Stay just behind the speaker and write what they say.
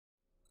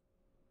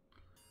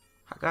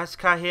Hi guys,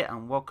 Kai here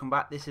and welcome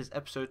back. This is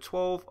episode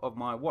 12 of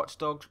my Watch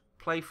Dogs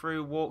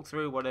playthrough,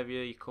 walkthrough, whatever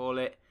you call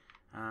it.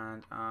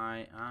 And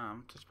I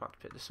am just about to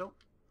pick this up.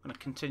 I'm going to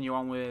continue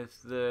on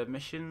with the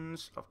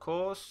missions, of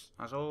course,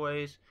 as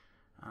always.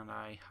 And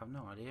I have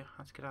no idea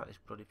how to get out of this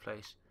bloody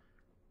place.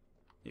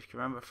 If you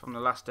remember from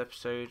the last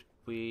episode,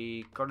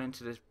 we got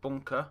into this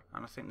bunker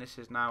and I think this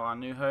is now our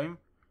new home.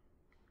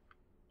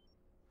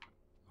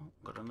 Oh,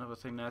 got another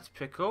thing there to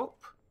pick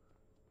up.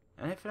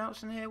 Anything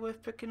else in here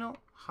worth picking up?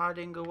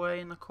 Hiding away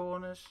in the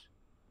corners.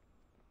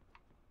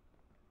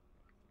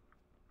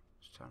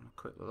 Just having a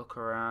quick look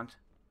around.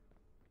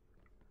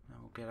 Then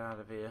we'll get out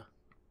of here.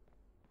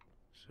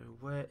 So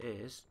where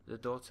is the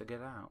door to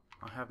get out?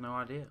 I have no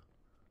idea.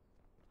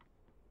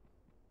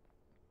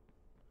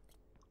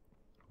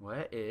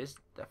 Where is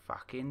the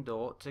fucking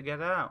door to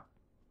get out?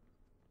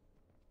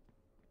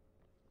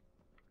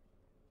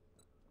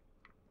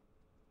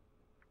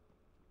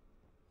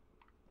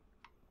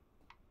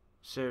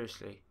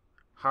 Seriously,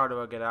 how do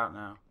I get out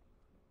now?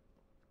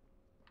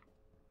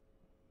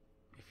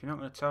 If you're not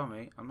going to tell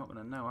me, I'm not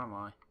going to know, am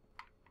I?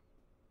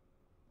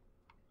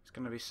 It's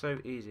going to be so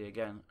easy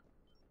again.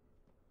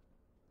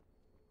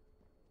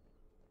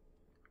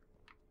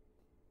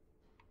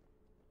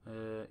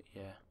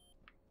 Yeah.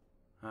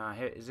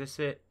 Here, is this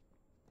it?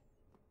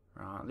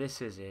 Right,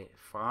 this is it.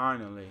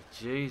 Finally,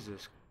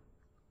 Jesus.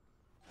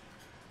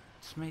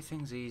 Just make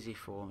things easy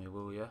for me,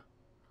 will ya?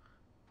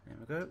 There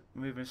we go.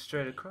 Moving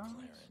straight across.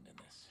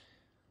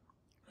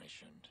 I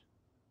shouldn't.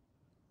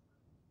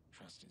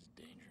 Trust is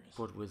dangerous.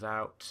 But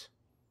without.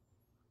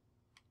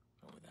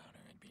 But without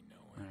her, I'd be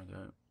nowhere. There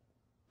we go.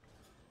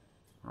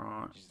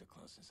 Right. She's the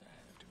closest I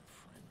have to a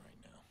friend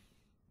right now.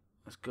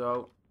 Let's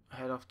go.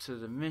 Head off to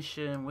the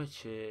mission,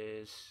 which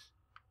is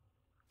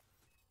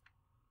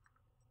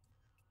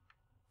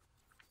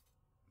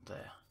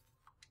there.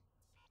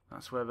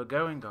 That's where we're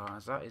going,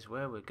 guys. That is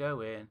where we're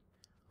going.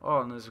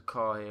 Oh, and there's a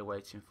car here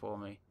waiting for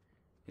me.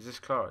 Is this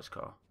Clara's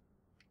car?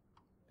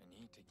 I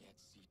need to get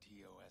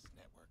CTOS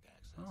network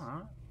access.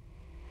 Alright.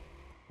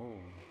 Oh,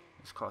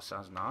 this car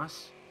sounds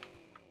nice.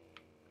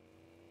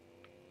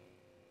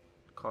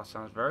 The car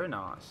sounds very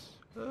nice.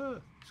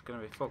 It's going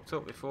to be fucked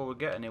up before we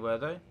get anywhere,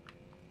 though.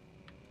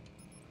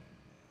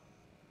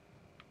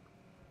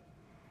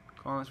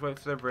 Come on, let's wait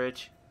for the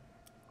bridge.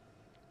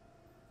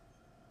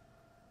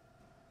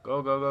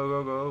 Go, go, go,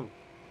 go, go.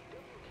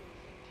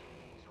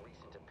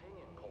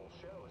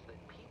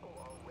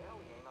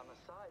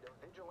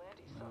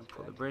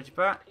 Put the bridge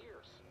back.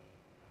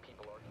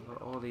 We've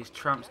got all these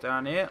tramps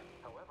down here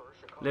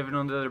living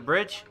under the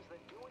bridge.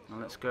 Now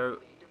let's go.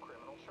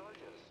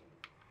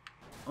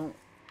 Oh,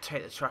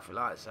 take the traffic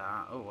lights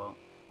out. Oh well.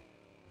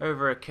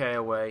 Over a K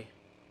away.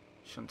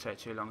 Shouldn't take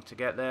too long to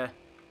get there.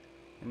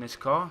 In this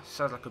car.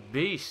 Sounds like a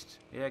beast.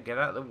 Yeah, get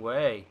out of the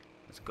way.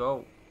 Let's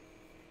go.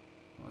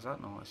 What was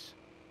that noise?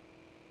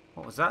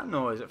 What was that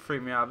noise? It threw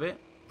me out a bit.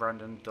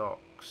 Brandon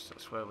Docks.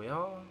 That's where we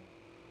are.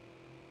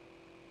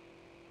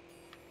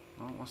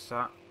 Oh, what's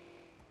that?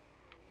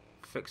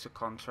 Fix a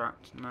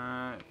contract.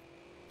 No.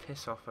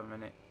 Piss off a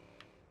minute.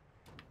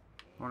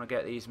 I want to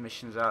get these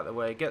missions out of the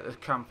way. Get the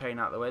campaign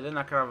out of the way. Then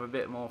I can have a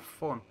bit more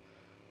fun.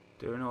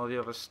 Doing all the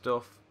other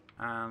stuff.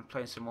 And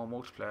playing some more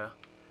multiplayer.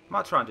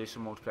 Might try and do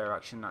some multiplayer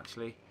action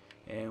actually.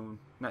 In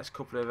next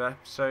couple of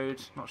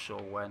episodes. Not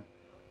sure when.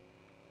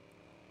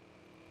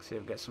 See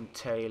if we get some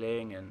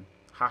tailing and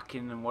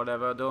hacking and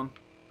whatever done.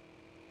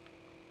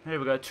 Here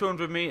we go.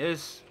 200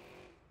 meters.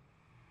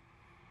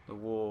 The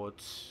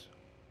wards.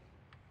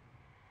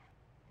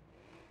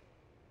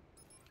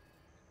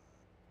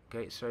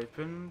 Gates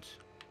opened.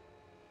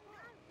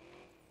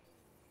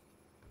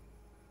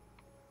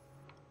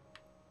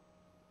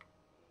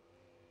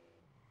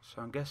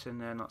 So I'm guessing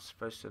they're not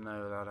supposed to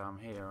know that I'm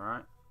here,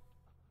 right?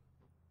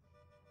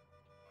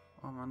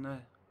 Oh, I'm on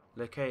there.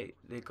 Locate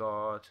the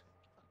guard.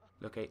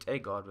 Locate a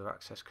guard with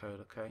access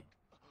code, okay.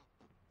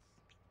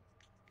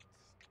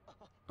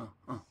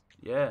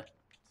 Yeah.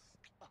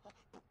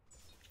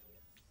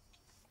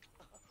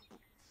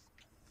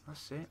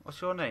 That's it.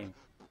 What's your name?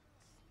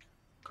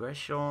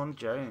 Gresham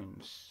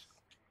Jones.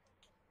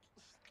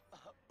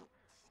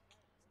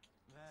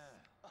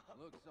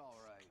 Looks all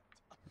right.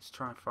 Let's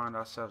try and find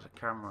ourselves a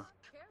camera.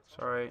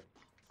 Sorry.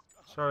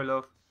 Sorry,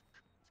 love.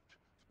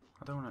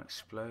 I don't want to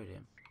explode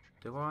him.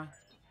 Do I?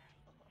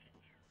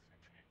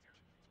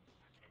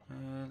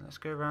 Let's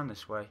go around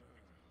this way.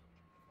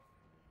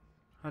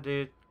 Hi,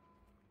 dude.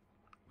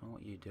 Oh,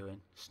 what are you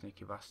doing,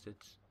 sneaky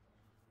bastards?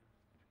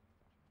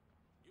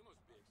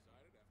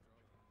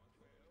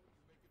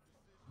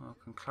 I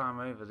can climb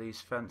over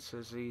these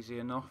fences easy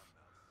enough.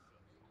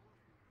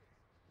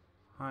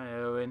 Hi,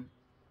 Owen.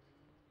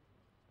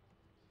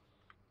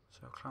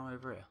 So I'll climb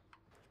over here.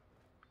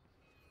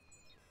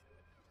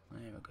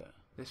 There we go.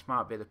 This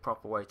might be the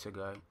proper way to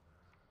go.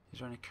 Is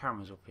there any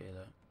cameras up here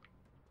though?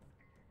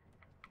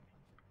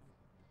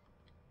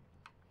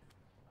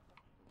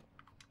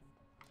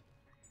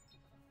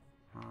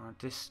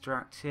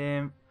 Distract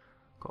him.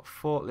 Got a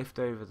forklift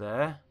over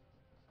there.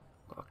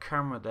 Got a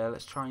camera there.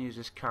 Let's try and use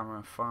this camera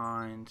and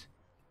find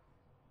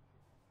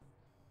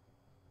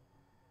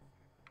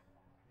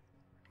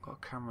Got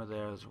a camera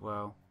there as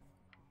well.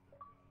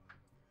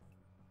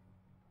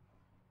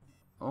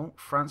 Oh,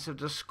 France have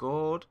just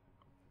scored.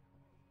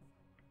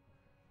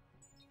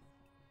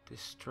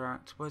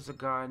 Distract. Where's the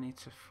guy I need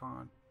to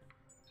find?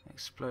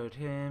 Explode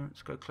him.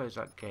 Let's go close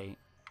that gate.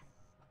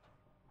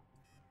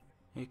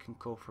 You can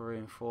call for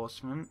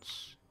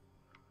reinforcements.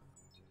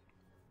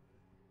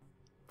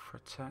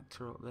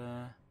 Protector up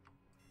there.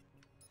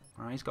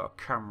 Alright, he's got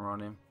a camera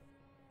on him.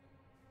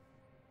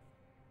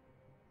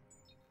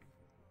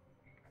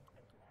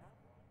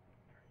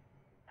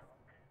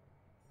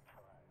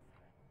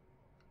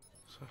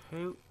 So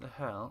who the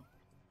hell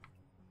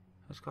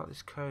has got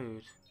this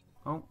code?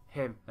 Oh,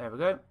 him. There we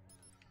go.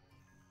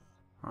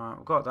 Alright,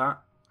 we've got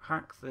that.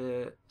 Hack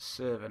the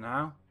server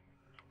now.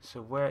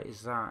 So where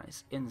is that?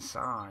 It's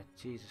inside.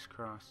 Jesus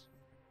Christ.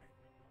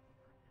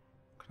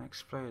 Can I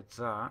explode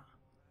that?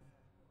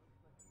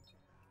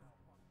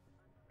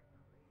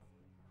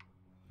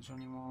 Is there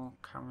any more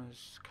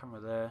cameras? Camera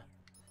there.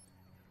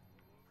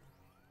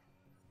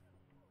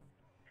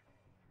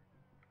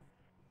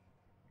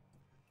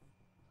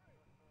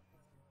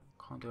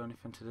 Can't do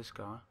anything to this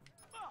guy.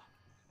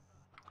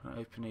 Gonna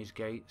open these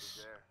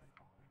gates.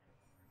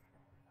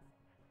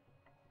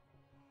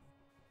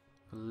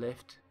 The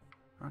lift.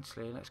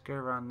 Actually, let's go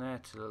around there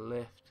to the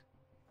lift.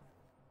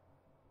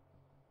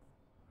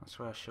 That's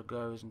where I shall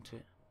go, isn't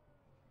it?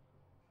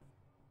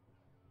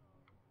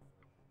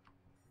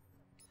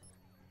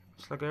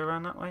 Shall I go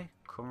around that way?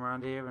 Come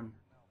around here and...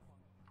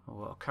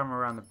 Oh, I'll come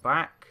around the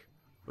back,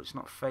 but it's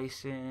not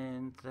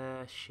facing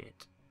there.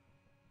 Shit.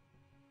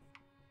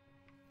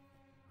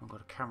 I've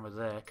got a camera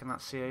there. Can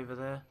that see over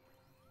there?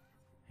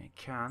 It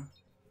can.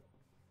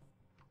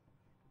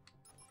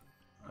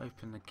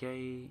 Open the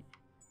gate.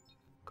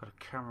 Got a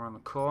camera on the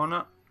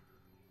corner,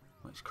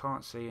 which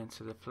can't see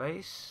into the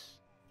place.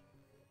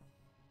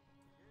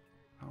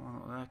 That one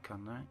up there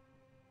can they?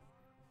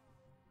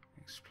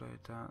 Explode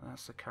that.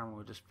 That's the camera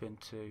we've just been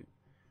to.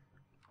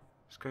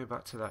 Let's go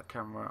back to that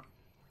camera.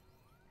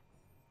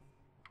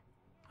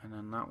 And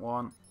then that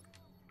one.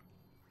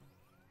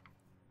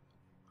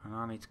 And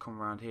I need to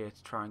come around here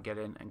to try and get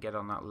in and get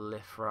on that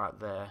lift right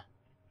there.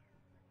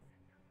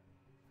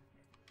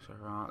 So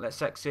right,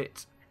 let's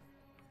exit.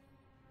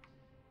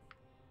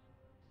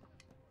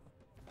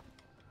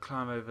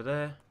 Climb over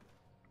there.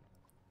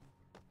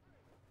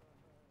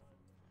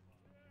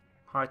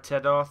 Hi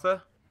Ted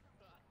Arthur.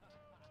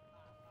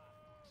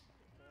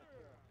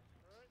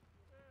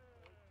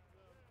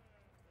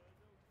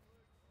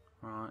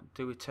 Right,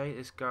 do we take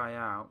this guy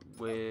out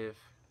with...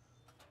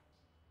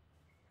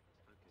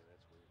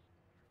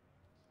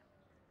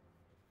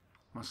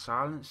 my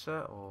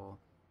silencer or...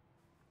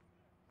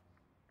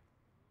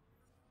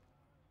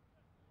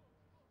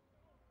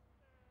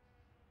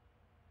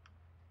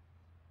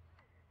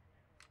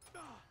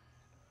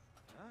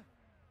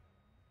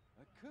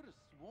 I could have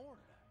sworn.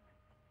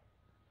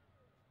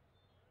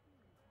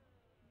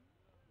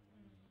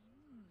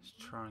 Let's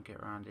try and get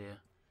around here.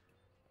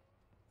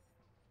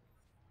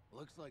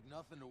 Looks like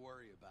nothing to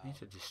worry about. I need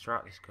to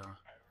distract this guy.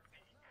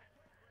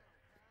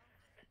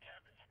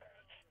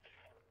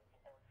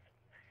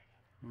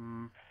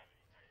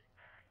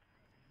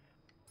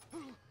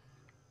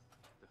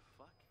 The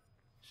fuck?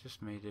 It's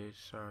just me, dude.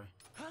 Sorry.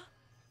 Huh?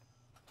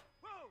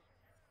 Whoa!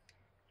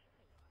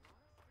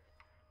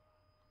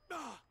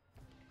 Ah!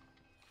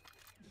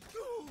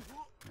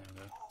 There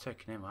we go.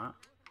 Taking him out.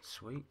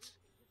 Sweet.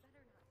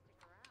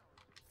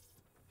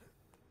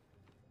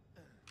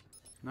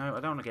 No, I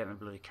don't want to get in the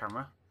bloody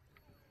camera.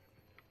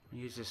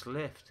 Use this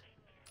lift.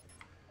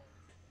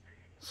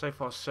 So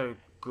far, so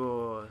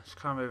good. Let's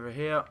climb over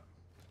here.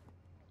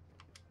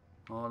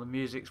 Oh, the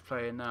music's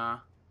playing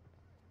now.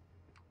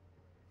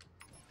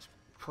 Let's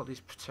put these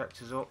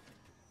protectors up.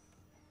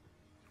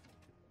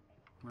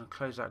 I'm going to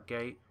close that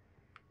gate.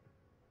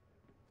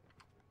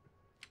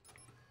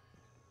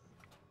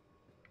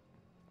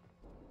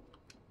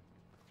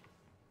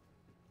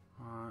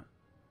 Alright.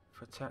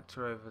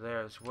 Protector over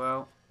there as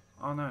well.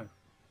 Oh no.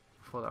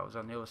 I thought that was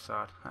on the other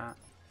side. Ha.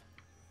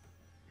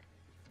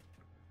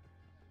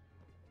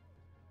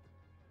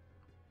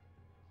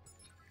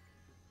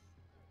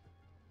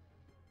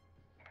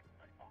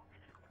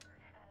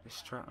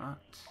 Distract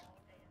that.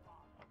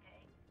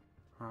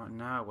 Right,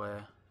 now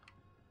where?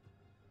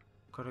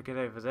 Gotta get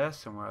over there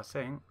somewhere, I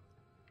think.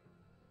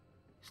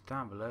 It's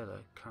down below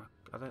though.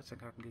 I don't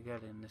think I can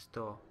get in this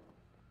door.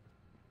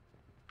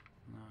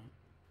 No.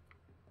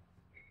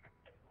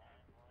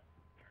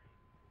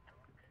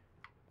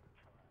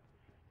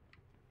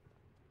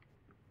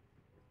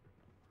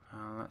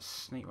 Let's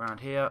sneak around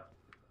here.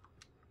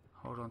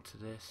 Hold on to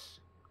this.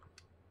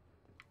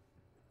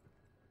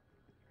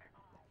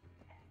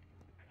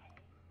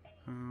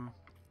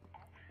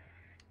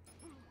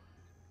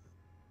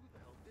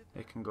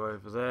 They can go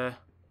over there.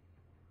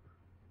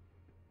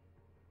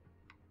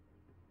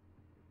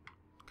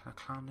 Can I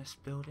climb this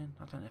building?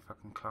 I don't know if I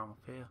can climb up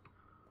here.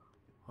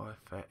 Or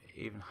if I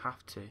even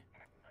have to.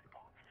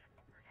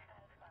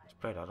 Let's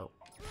blow that up.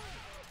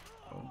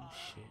 Oh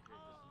shit.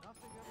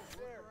 Nothing ever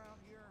there around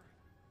here.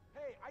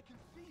 Hey, I can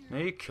see you. No,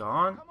 you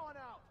can't. Come on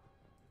out.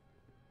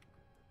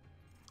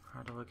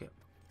 How do I get...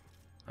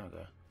 There we go.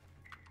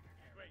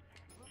 Great.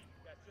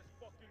 That's just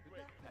fucking Did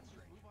great. that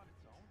just move on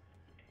its own?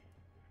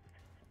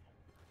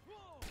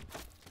 Whoa!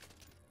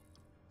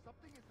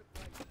 Something isn't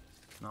right.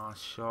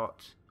 Nice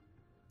shot.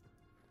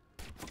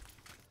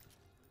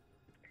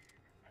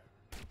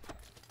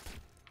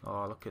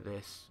 Oh, look at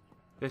this.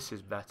 This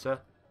is better.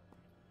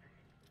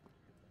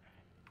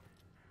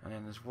 And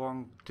then there's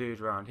one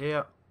dude around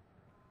here.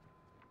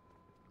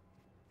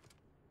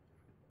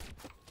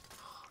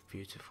 Oh,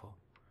 beautiful.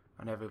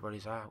 And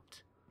everybody's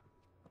out.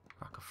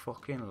 Like a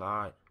fucking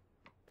light.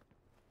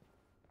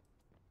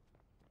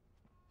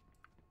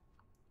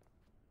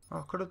 Oh,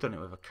 I could have done it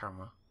with a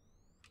camera.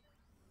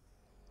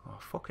 Oh,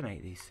 I fucking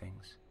hate these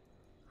things.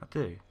 I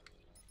do.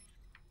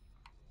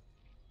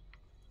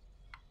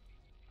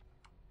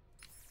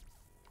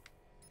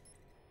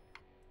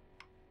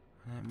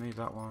 And then move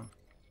that one.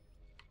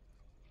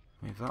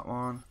 Move that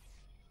one.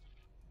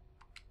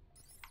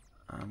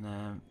 And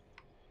then...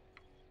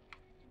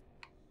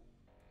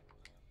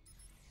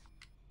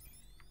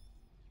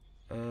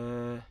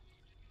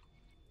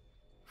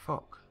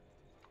 Fuck.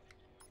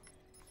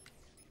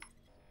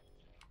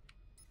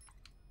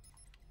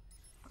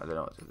 I don't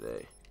know what to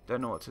do.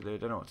 Don't know what to do.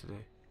 Don't know what to do.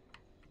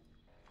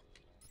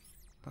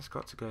 That's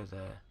got to go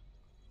there.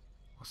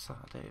 What's that?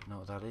 I don't even know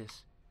what that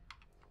is.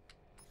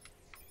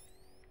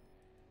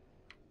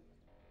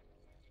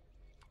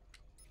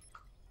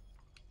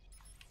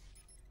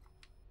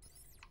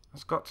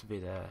 That's got to be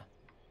there.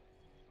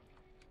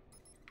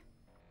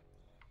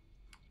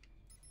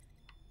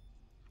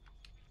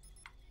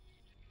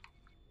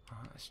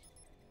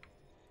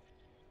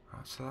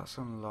 Right, so that's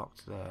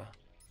unlocked there.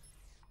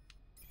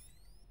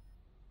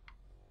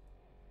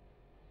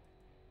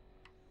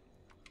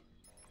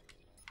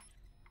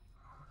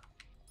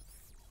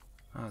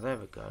 Oh, there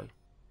we go.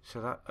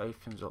 So that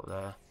opens up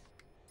there.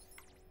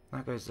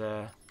 That goes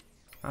there.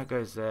 That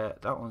goes there.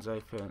 That one's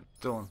open.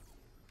 Done.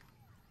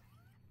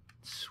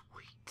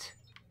 Sweet.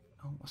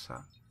 Oh, what's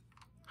that?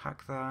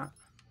 Hack that.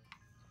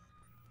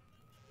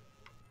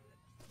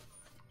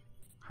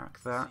 Hack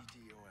that.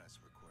 CTOS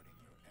recording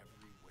your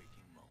every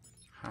waking moment.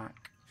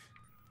 Hack.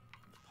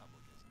 The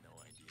public has no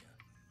idea.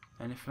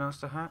 Anything else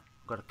to hack?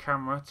 Got a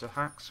camera to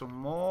hack some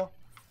more.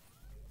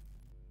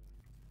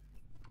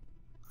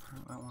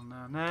 Hack that one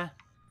down there.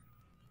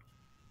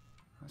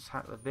 Let's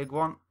hack the big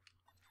one.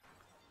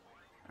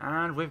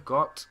 And we've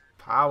got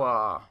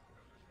power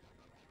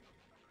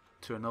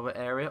to another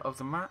area of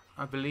the map,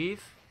 I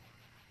believe.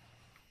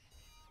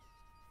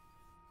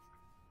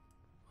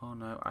 Oh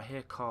no, I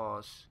hear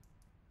cars.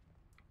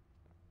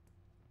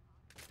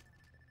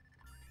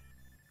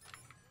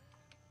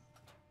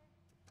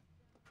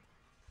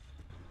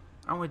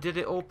 And we did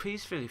it all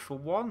peacefully for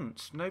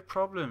once. No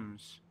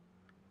problems.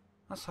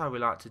 That's how we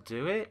like to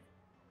do it.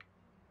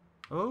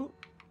 Oh.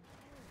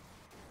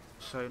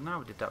 So now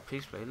we did that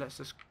peacefully. Let's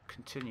just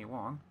continue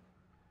on.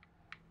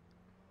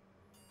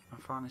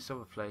 And find this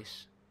other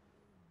place.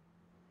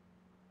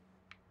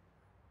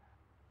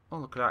 Oh,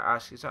 look at that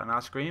ice. Is that an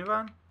ice cream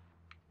van?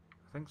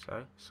 I think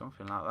so.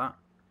 Something like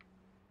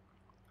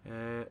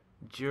that.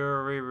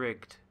 Jury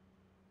rigged.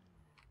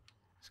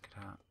 Let's get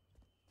out.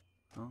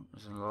 Oh,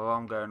 there's an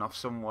alarm going off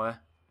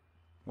somewhere.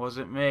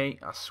 Wasn't me,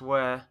 I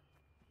swear.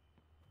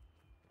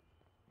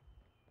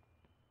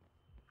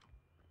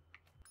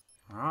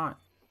 Alright.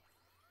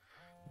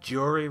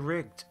 Jury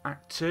rigged.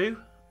 Act 2.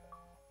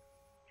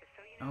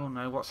 Oh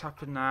no, what's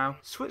happened now?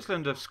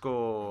 Switzerland have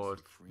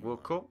scored.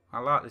 World Cup. I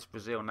like this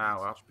Brazil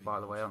now, by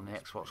the way, on the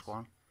Xbox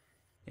One.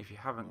 If you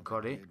haven't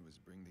got it,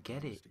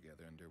 get it.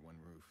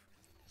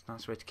 It's a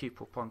nice way to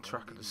keep up on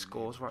track of the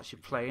scores while you're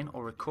playing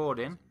or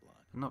recording.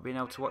 And not being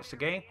able to watch the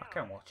game. I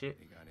can watch it.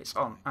 It's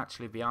on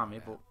actually behind me,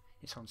 but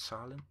it's on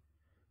silent.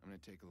 I'm gonna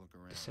take a look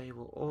around.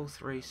 Disable all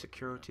 3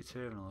 security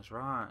terminals.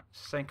 Right.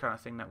 It's the same kind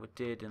of thing that we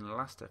did in the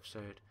last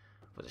episode.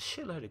 But there's a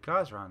shitload of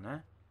guys around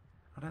there.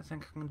 I don't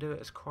think I can do it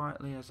as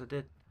quietly as I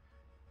did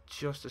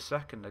just a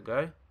second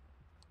ago.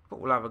 But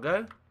we'll have a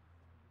go.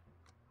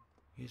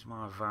 Use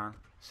my van.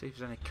 See if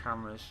there's any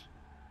cameras.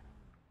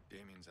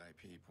 Damien's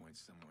IP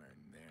points somewhere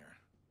in there.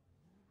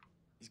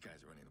 These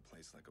guys are running the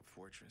place like a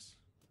fortress.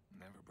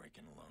 Never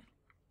breaking alone.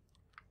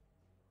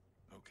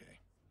 Okay.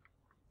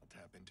 I'll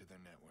tap into their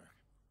network.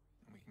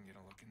 And we can get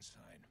a look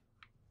inside.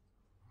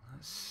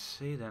 Let's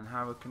see then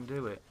how we can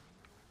do it.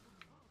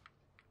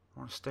 I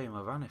want to stay in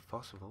my van if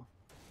possible.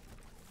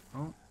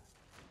 Oh.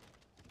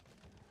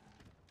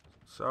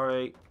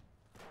 Sorry.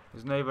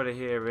 There's nobody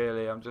here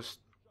really. I'm just...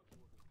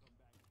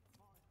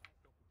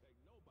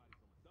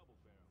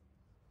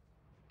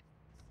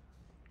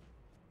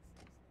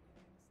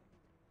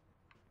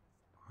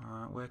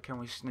 Alright, where can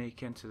we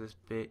sneak into this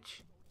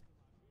bitch?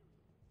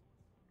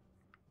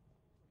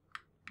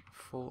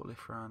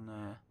 Forklift around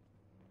there.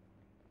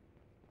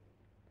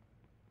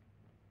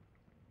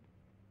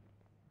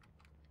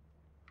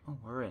 Oh,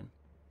 we're in.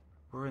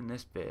 We're in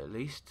this bit at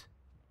least.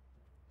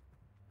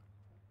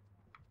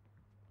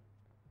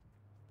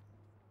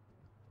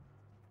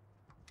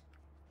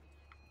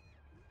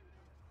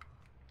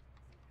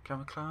 Can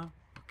we climb?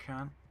 We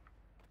can.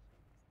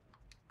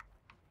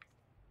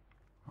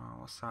 Right,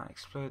 what's that?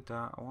 Explode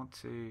that. I want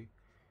to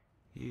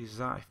use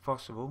that if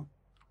possible.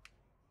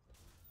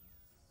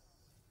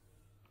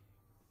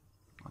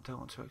 I don't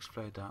want to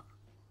explode that.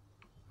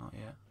 Not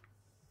yet.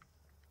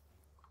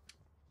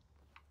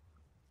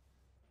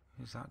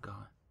 Who's that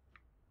guy?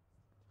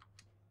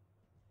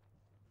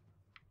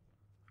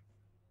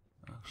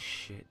 Oh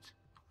shit.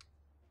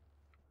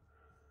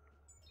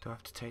 Do I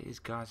have to take these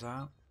guys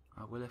out?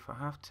 I will if I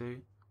have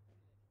to.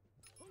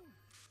 Ow,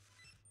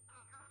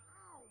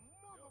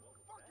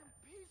 motherfucking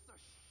piece of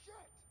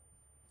shit!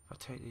 If I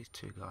take these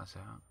two guys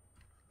out.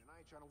 Man, I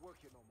ain't trying to work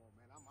here no more,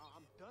 man.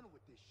 I'm done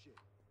with this shit.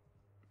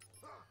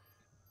 Oh,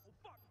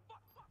 fuck,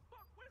 fuck, fuck,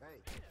 fuck. Where's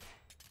Hey.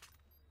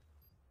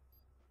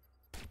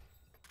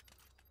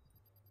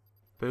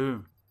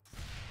 Boom.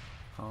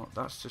 Oh,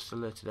 that's just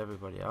alerted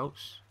everybody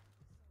else.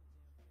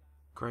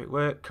 Great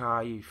work,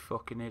 Kai, you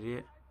fucking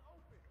idiot.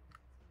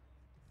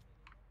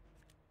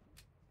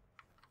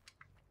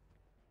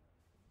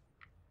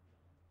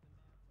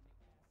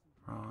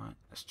 Right,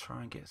 let's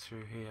try and get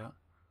through here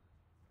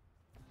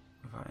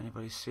without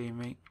anybody seeing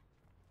me.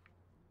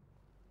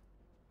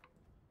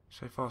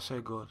 So far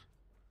so good.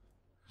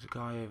 There's a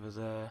guy over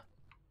there.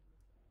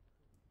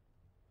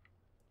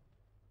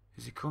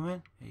 Is he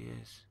coming? He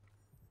is.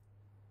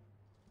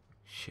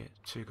 Shit,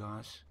 two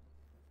guys.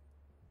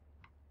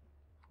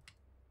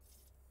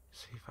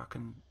 See if I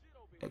can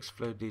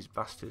explode these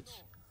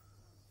bastards.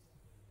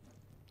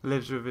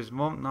 Lives with his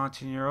mum,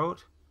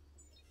 19-year-old.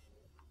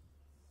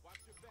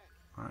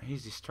 Right,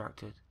 he's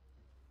distracted.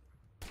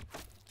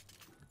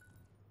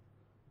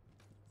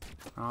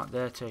 Right,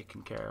 they're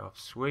taken care of.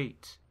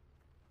 Sweet.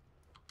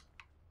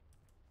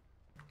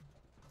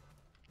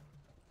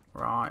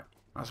 Right,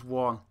 that's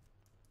one.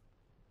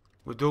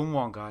 We've done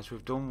one, guys.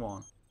 We've done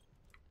one.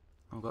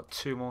 I've got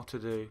two more to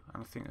do.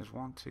 And I think there's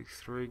 1, 2,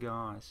 3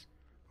 guys.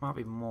 Might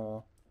be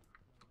more.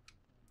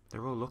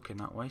 They're all looking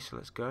that way, so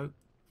let's go.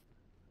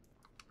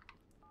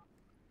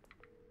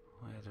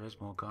 Oh yeah, there is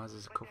more guys.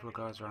 There's a couple of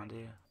guys around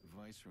here.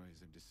 Viceroys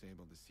have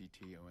disabled the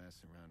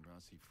CTOS around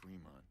Rossi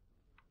Fremont.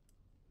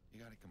 You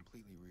got it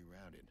completely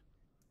rerouted.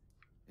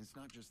 It's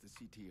not just the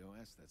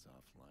CTOS that's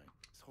offline.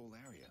 This whole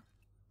area.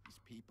 These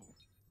people.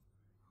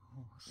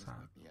 Oh, what's It's that?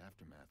 like the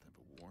aftermath of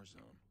a war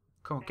zone.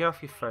 Come on, get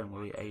off your phone,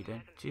 will you,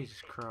 Aiden?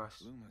 Jesus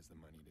Christ. Bloom has the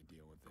money to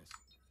deal with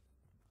this.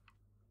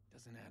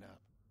 Doesn't add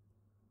up.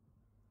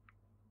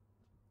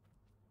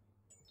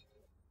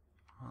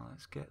 Well,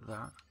 let's get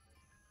that.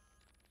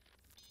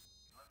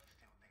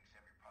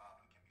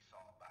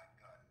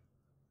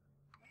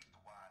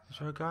 Is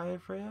there a guy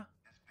over here?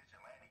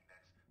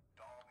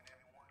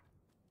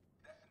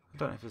 I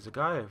don't know if there's a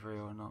guy over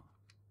here or not.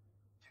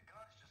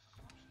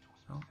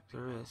 Oh,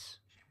 there is.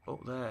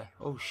 Up there.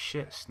 Oh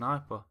shit,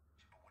 sniper.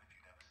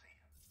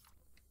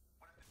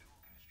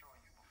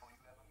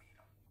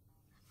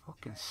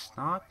 Fucking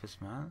snipers,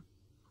 man.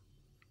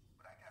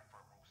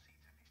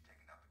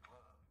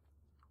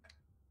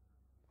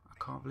 I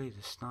can't believe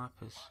the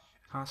snipers.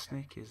 How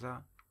sneaky is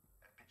that?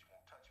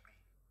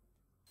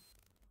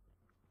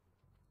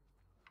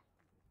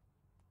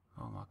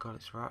 Oh my god,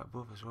 it's right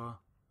above as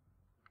well.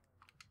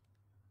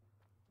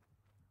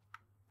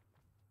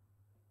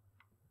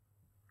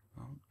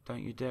 Oh,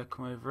 don't you dare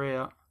come over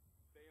here.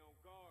 Stay on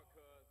guard,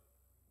 cuz.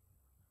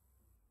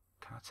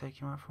 Can I take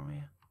him out from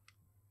here?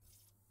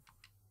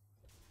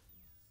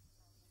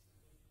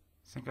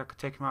 Think I could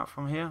take him out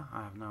from here?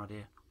 I have no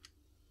idea.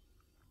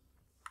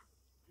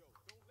 Yo,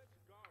 don't let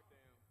your guard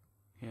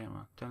down. Yeah,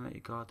 man. Don't let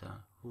your guard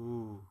down.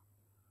 Ooh.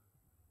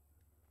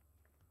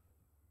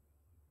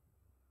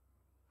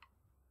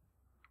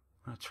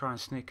 I'm going to try and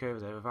sneak over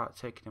there without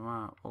taking him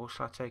out. Or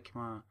shall I take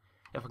him out?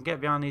 If I can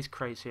get behind these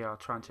crates here, I'll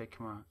try and take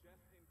him out.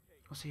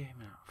 What's he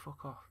aiming at?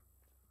 Fuck off.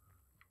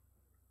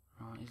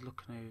 Right, he's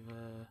looking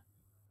over.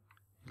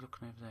 He's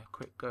looking over there.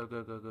 Quick, go,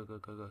 go, go, go, go,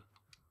 go, go.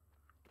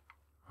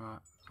 Right,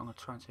 I'm going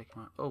to try and take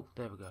him out. Oh,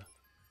 there we go. The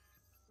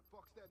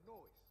fuck's that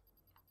noise?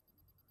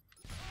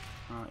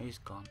 Right, he's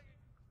gone.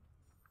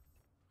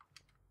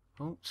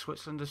 Oh,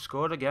 Switzerland has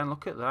scored again.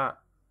 Look at that.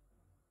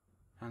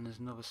 And there's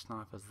another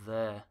sniper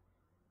there.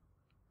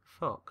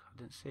 Fuck, I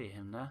didn't see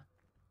him there.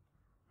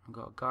 I've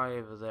got a guy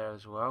over there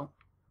as well.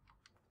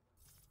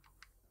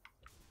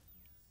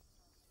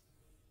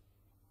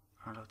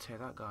 And I'll take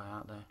that guy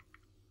out there.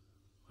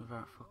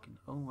 Without fucking...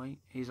 Oh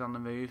wait, he's on the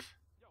move.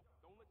 Yo,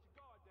 don't let your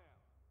guard down.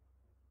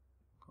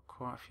 Got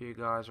quite a few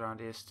guys around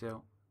here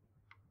still.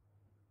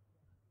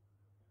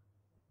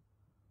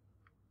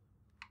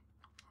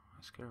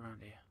 Let's go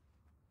around here.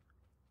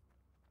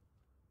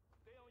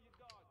 Stay on your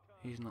guard, cuz.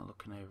 He's not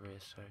looking over here,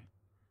 so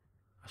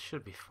I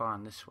should be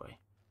fine this way.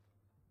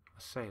 I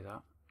say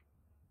that.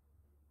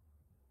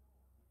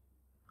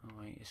 Oh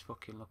wait, he's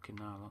fucking looking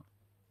now, look.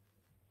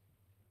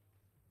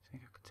 I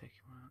think I could take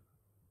him out.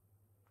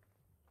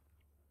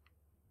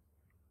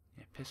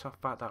 Yeah, piss off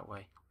back that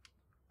way.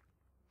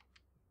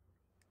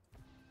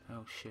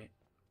 Oh shit.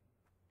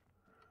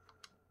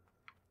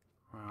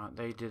 Right,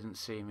 they didn't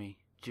see me.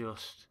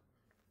 Just.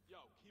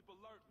 Yo, keep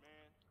alert,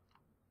 man.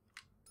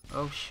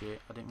 Oh shit,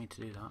 I didn't mean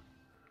to do that.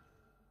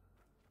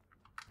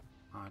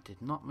 I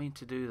did not mean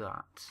to do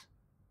that.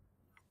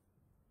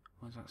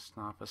 Where's that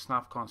sniper?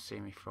 Sniper can't see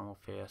me from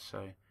up here,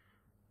 so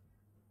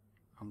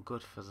I'm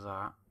good for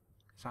that.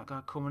 Is that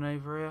guy coming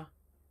over here?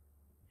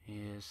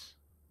 He is.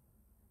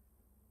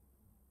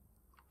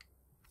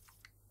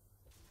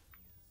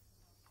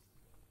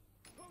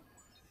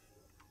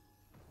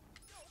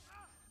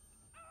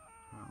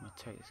 Right, I'm going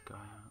to take this guy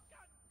out.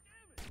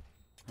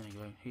 There you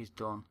go, he's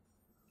done.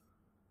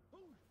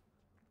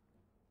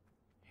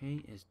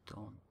 He is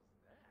done.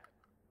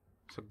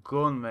 It's a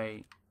gun,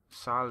 mate.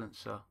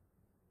 Silencer.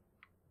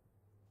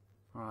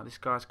 Right, this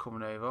guy's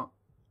coming over.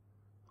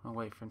 I'll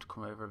wait for him to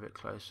come over a bit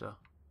closer.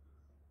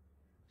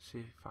 See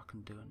if I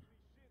can do it.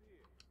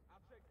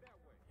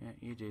 Yeah,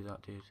 you do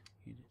that, dude.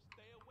 You do.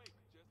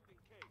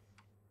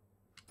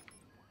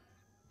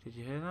 Did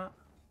you hear that?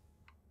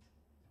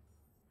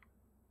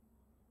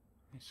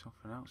 Need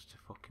something else to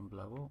fucking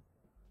blow up.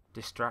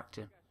 Distract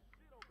him.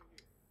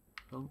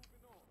 Oh.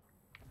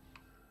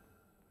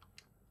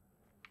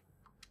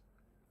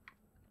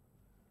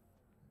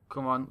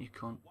 Come on, you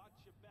cunt.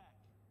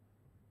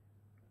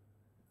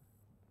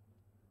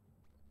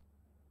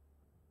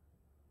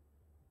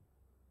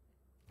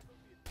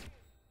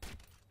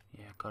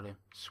 Yeah, got him.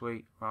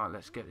 Sweet. Right,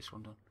 let's get this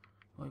one done.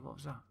 Wait, what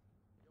was that?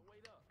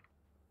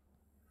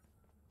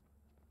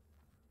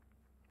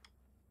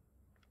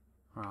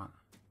 Right.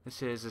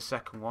 This is the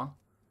second one.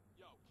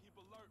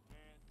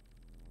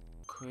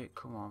 Quick,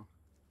 come on.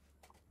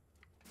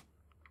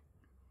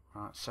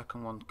 Right,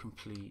 second one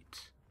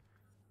complete.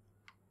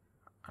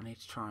 I need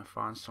to try and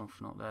find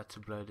something up there to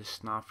blow this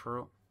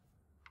sniper up.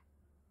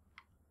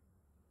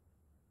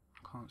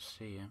 I can't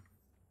see him.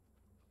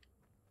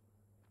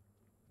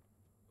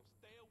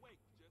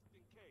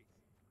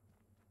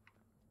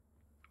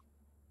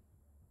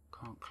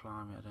 Can't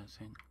climb it, I don't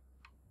think.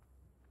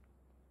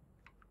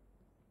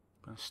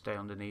 I'm going to stay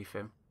underneath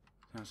him.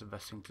 I think that's the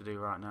best thing to do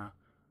right now.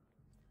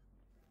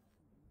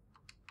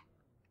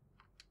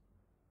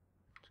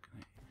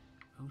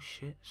 Oh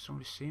shit,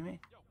 somebody see me?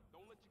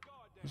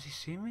 Does he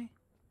see me?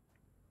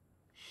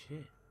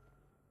 Shit.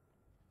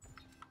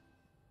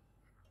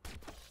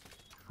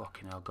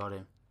 Fucking hell, got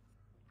him.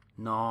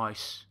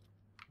 Nice.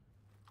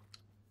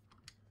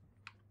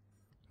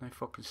 No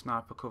fucking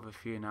sniper cover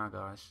for you now,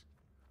 guys.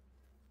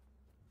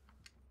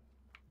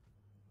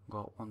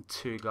 Got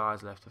two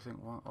guys left. I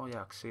think one. Oh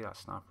yeah, I can see that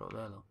sniper up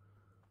there. Look.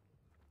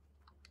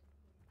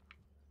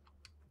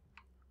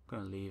 I'm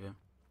gonna leave him.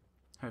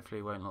 Hopefully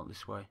he won't look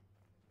this way.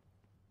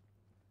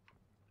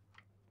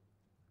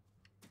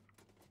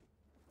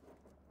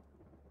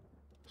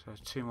 So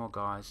there's two more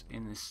guys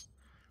in this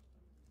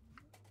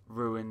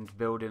ruined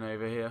building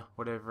over here,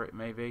 whatever it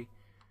may be.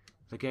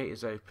 The gate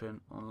is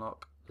open.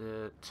 Unlock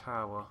the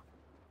tower.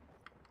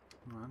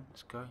 Come on,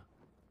 let's go.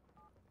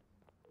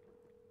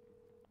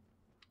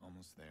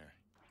 Almost there.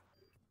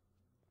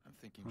 I'm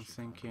thinking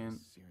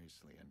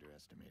seriously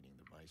underestimating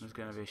the vice. There's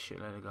going to be a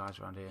shitload of guys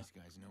around here. These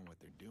guys know what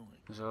they're doing.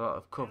 There's a lot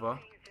of cover.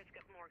 Just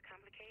got more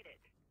complicated.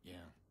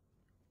 Yeah.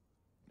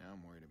 Now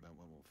I'm worried about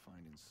what we'll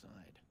find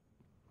inside.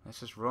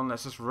 Let's just run.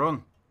 Let's just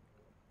run.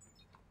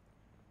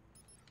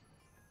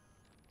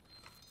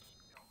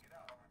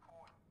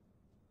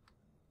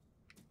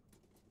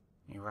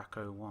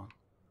 Iraqo 1.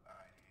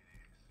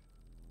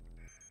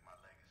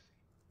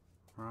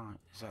 Right,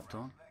 is that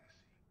done?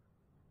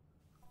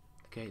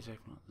 The gate's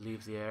open.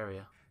 Leave the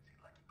area.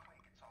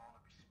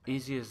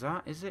 Easy as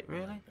that, is it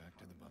really? Back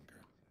to the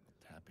bunker.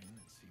 Tap in and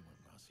see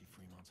what Rossi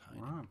Fremont's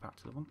hiding. Right, back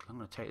to the bunker. I'm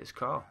going to take this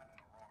car.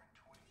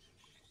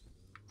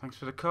 Thanks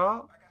for the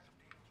car.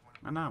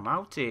 And now I'm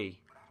outie.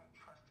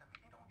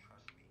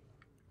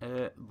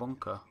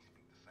 Bunker.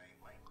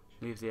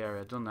 Leave the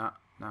area. Done that.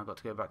 Now I've got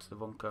to go back to the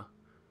bunker.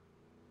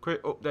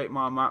 Quick update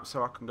my map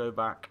so I can go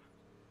back.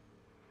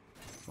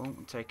 Oh,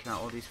 I'm taking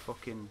out all these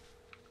fucking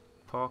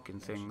parking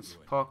things.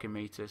 Parking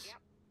meters. Yep,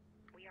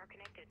 we are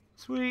connected.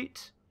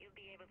 Sweet. You'll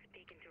be able to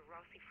peek into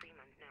Rossi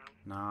Fremont now.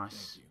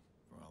 Nice. Thank you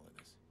for all of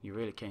this. You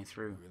really came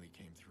through. You really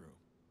came through.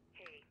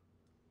 Hey,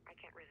 I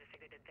can't resist a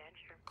good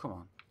adventure.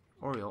 Come on.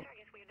 Hurry up. So I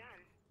guess we're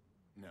done.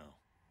 No.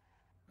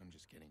 I'm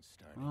just getting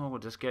started. Oh,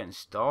 we're just getting I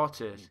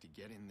started. need to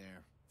get in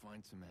there, find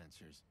some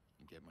answers,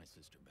 and get my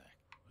sister back.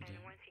 And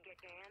once you get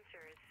your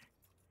answers,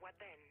 what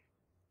then?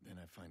 Then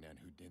I find out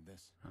who did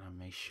this. And I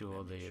make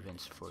sure and I the make sure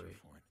event's to for answer you.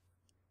 for it.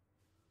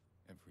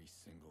 Every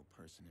single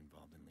person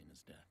involved in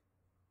Lena's death.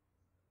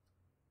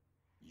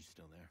 You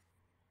still there?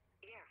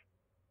 Yeah,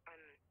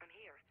 I'm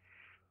here.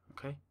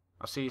 Okay.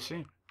 I'll see you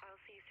soon.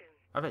 I'll see you soon.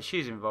 I bet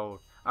she's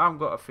involved. I've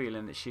got a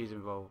feeling that she's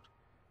involved.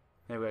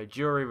 There we go.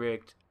 Jury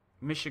rigged.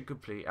 Mission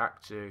complete.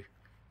 Act 2.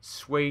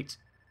 Sweet.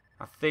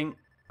 I think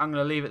I'm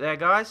going to leave it there,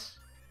 guys.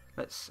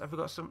 Have we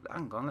got some?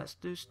 Hang on. Let's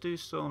do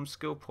some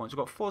skill points.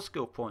 We've got 4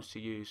 skill points to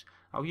use.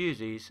 I'll use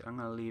these. I'm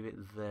going to leave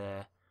it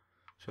there.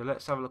 So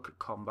let's have a look at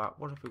combat.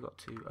 What have we got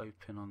to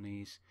open on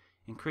these?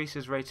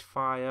 Increases rate of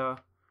fire.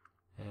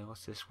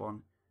 What's this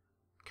one?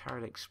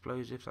 Carried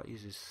explosives. That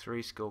uses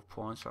 3 skill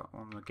points. That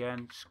one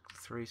again,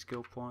 3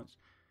 skill points.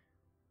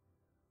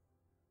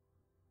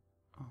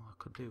 Oh, I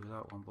could do with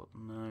that one, but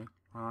no.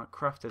 Right,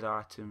 crafted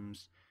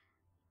items.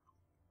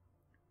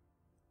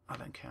 I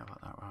don't care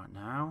about that right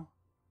now.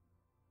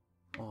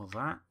 Or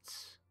that.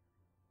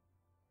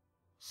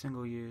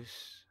 Single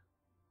use.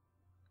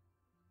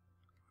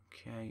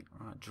 Okay,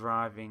 right,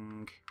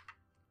 driving.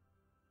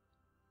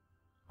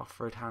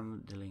 Off-road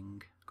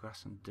handling.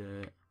 Grass and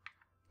dirt.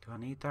 Do I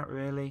need that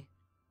really?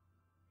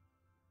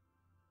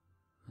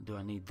 Do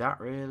I need that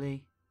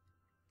really?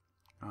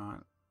 Right.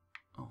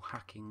 Oh,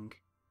 hacking.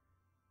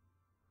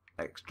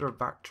 Extra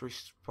battery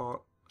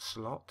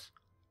slot.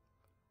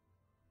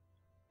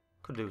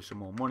 Could do with some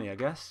more money, I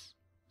guess.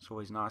 It's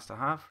always nice to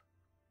have.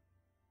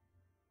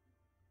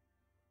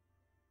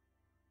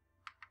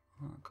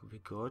 Oh, that could be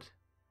good.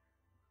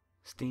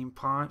 Steam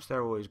pipes,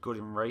 they're always good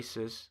in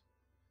races.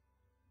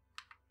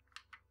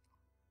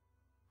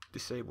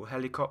 Disable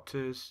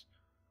helicopters.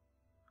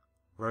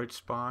 Road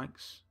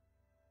spikes.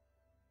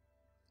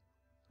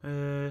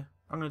 I'm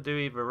going to do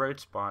either road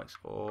spikes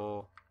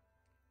or...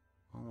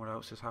 Oh, what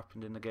else has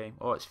happened in the game?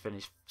 Oh, it's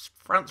finished.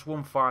 France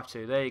won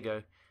 5-2. There you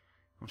go.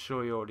 I'm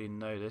sure you already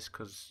know this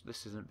because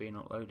this isn't being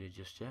uploaded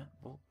just yet.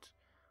 But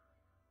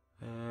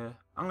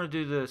I'm going to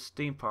do the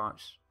steam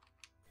pipes.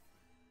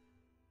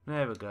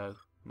 There we go.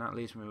 And that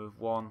leaves me with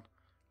 1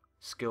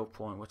 skill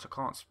point, which I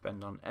can't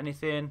spend on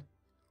anything.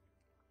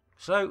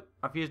 So,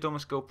 I've used all my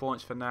skill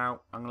points for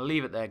now. I'm going to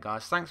leave it there,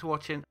 guys. Thanks for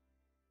watching.